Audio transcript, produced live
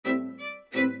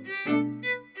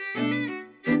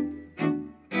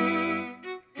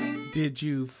Did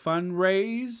you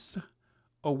fundraise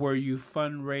or were you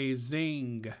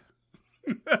fundraising?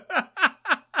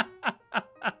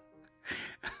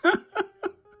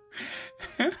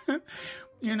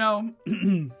 You know,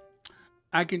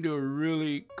 I can do a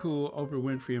really cool Oprah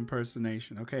Winfrey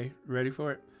impersonation, okay? Ready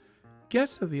for it?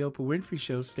 Guests of the Oprah Winfrey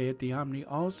Show stay at the Omni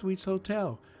All Suites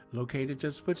Hotel, located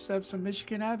just footsteps on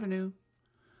Michigan Avenue.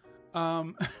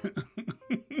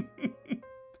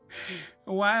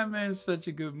 Why am I in such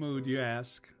a good mood, you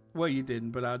ask? Well, you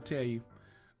didn't, but I'll tell you.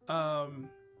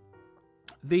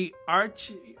 The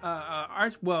Archie,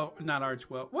 well, not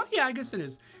Archewell. Well, yeah, I guess it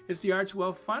is. It's the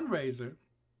Archewell fundraiser.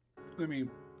 Let me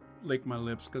lick my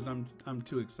lips because I'm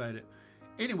too excited.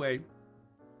 Anyway,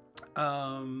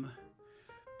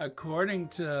 according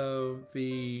to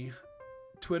the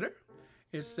Twitter,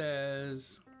 it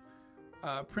says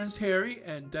Prince Harry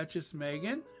and Duchess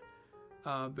Meghan,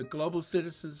 the Global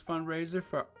Citizens fundraiser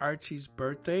for Archie's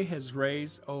birthday has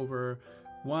raised over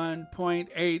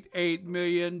 $1.88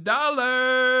 million.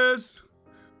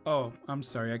 Oh, I'm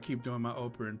sorry. I keep doing my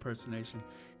Oprah impersonation.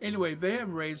 Anyway, they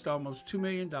have raised almost $2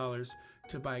 million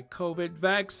to buy COVID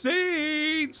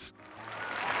vaccines.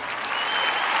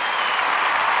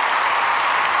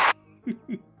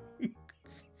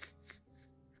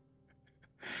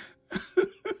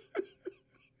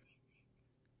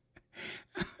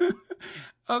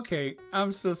 Okay,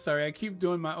 I'm so sorry. I keep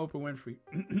doing my Oprah Winfrey.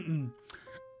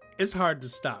 It's hard to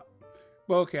stop.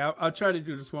 But okay, I'll try to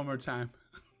do this one more time.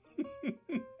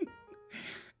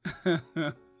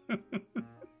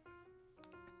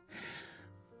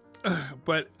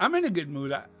 But I'm in a good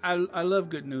mood. I love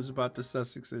good news about the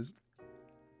Sussexes.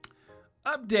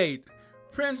 Update.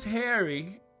 Prince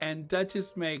Harry and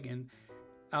Duchess Meghan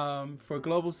for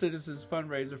Global Citizens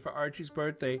fundraiser for Archie's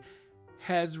birthday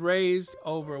has raised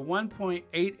over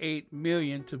 $1.88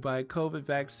 million to buy COVID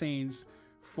vaccines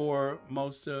for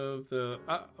most of the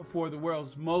for the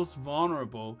world's most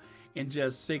vulnerable in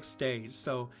just 6 days.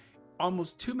 So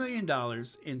almost $2 million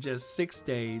in just 6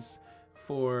 days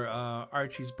for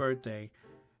Archie's birthday.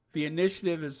 The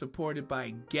initiative is supported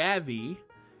by Gavi,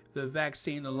 the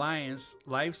Vaccine Alliance,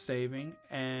 Life Saving,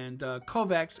 and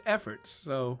COVAX efforts.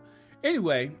 So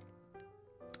anyway,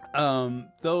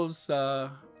 that's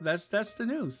the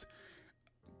news.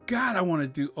 God, I want to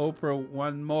do Oprah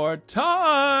one more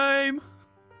time.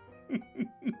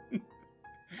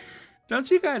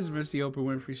 Don't you guys miss the Oprah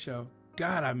Winfrey Show?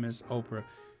 God, I miss Oprah.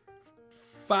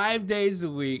 5 days a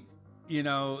week, you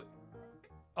know,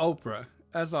 Oprah.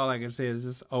 That's all I can say is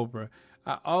just Oprah.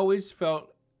 I always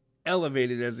felt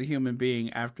elevated as a human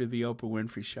being after the Oprah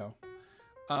Winfrey Show.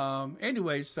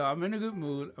 Anyway, so I'm in a good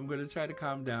mood. I'm going to try to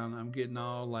calm down. I'm getting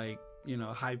all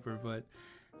hyper, but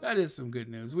that is some good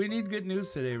news. We need good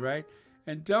news today, right?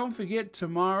 And don't forget,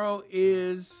 tomorrow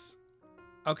is,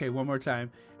 okay, one more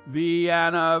time, the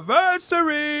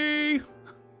anniversary.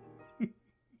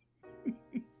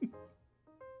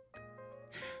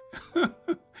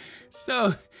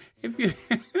 So if you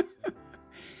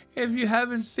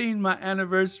haven't seen my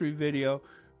anniversary video,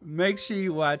 make sure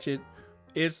you watch it.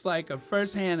 It's like a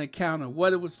first-hand account of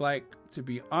what it was like to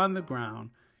be on the ground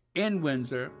in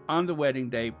Windsor on the wedding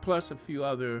day, plus a few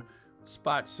other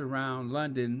spots around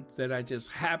London that I just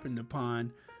happened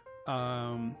upon,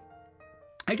 I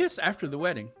guess after the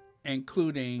wedding,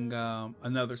 including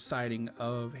another sighting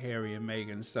of Harry and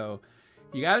Meghan. So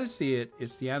you got to see it.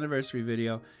 It's the anniversary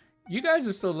video. You guys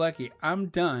are so lucky. I'm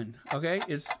done. Okay,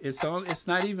 it's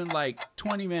not even like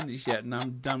 20 minutes yet, and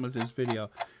I'm done with this video.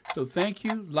 So thank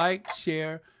you. Like,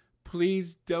 share.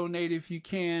 Please donate if you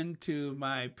can to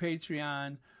my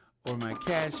Patreon or my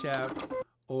Cash App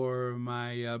or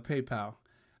my PayPal.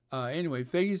 Anyway,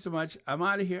 thank you so much. I'm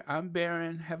out of here. I'm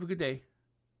Baron. Have a good day.